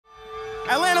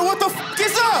Atlanta, what the f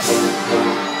is up?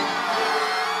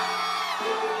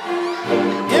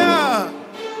 Yeah.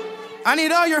 I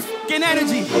need all your f***ing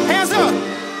energy. Hands up.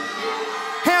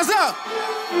 Hands up.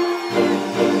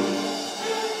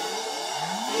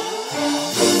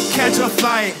 Catch a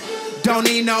flight. Don't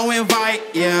need no invite,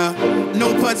 yeah.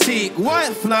 No fatigue.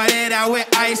 What? Flooded out with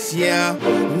ice, yeah.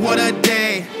 What a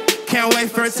day. Can't wait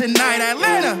for tonight,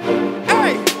 Atlanta.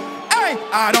 Hey, hey.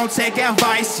 I don't take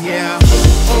advice, yeah.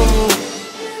 Oh,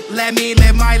 let me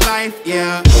live my life,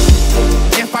 yeah.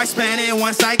 If I spend it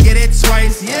once, I get it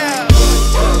twice, yeah.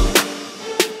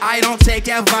 I don't take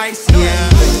advice, yeah.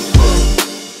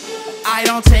 I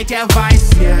don't take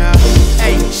advice, yeah.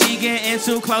 Hey, she getting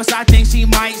too close, I think she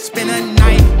might spend a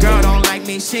night. Girl don't like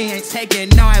me, she ain't taking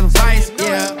no advice,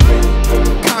 yeah.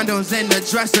 Condoms in the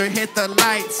dresser, hit the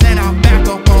lights, and I'm back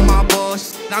up on my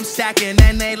bullshit. I'm stacking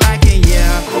and they liking,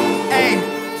 yeah. Hey,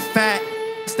 fat,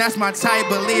 that's my type,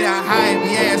 believe the hype,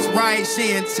 yeah, it's right.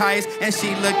 She enticed and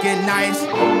she looking nice.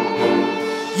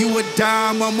 You a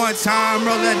dime one more time,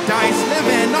 roll the dice,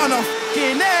 living on a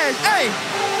fucking edge, hey,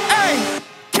 hey.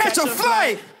 Catch a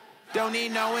flight. Don't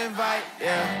need no invite,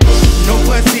 yeah. No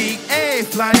fatigue, ayy,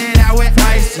 flying out with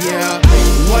ice, yeah.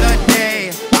 What a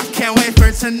day, I can't wait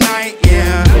for tonight,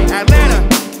 yeah. Atlanta,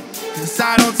 cause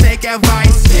I don't take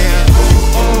advice, yeah.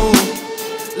 Oh,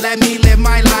 let me live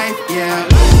my life, yeah.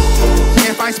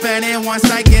 If I spend it once,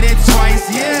 I get it twice,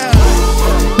 yeah.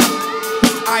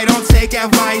 I don't take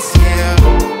advice, yeah.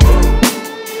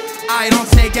 I don't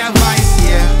take advice,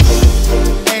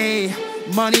 yeah. Ayy.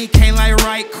 Money came like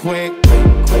right quick.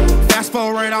 Fast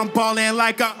forward, I'm ballin'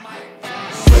 like a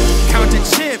counting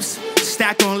chips,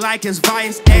 stack on like it's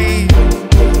vice. Ayy,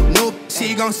 nope,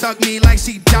 she gon' suck me like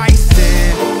she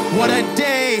dicing. What a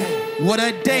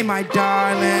day, my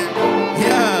darling.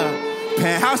 Yeah,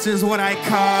 penthouse is what I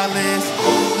call this.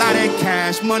 Lot of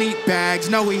cash, money bags.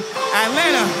 No, we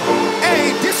Atlanta.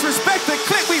 Ayy, disrespect the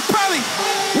clique. We probably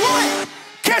what?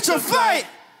 Catch a flight.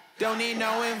 Don't need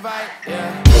no invite,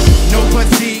 yeah. No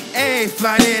fatigue, ayy,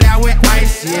 flooded out with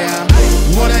ice, yeah.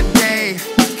 What a day,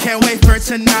 can't wait for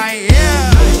tonight,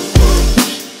 yeah.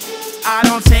 I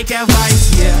don't take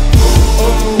advice, yeah.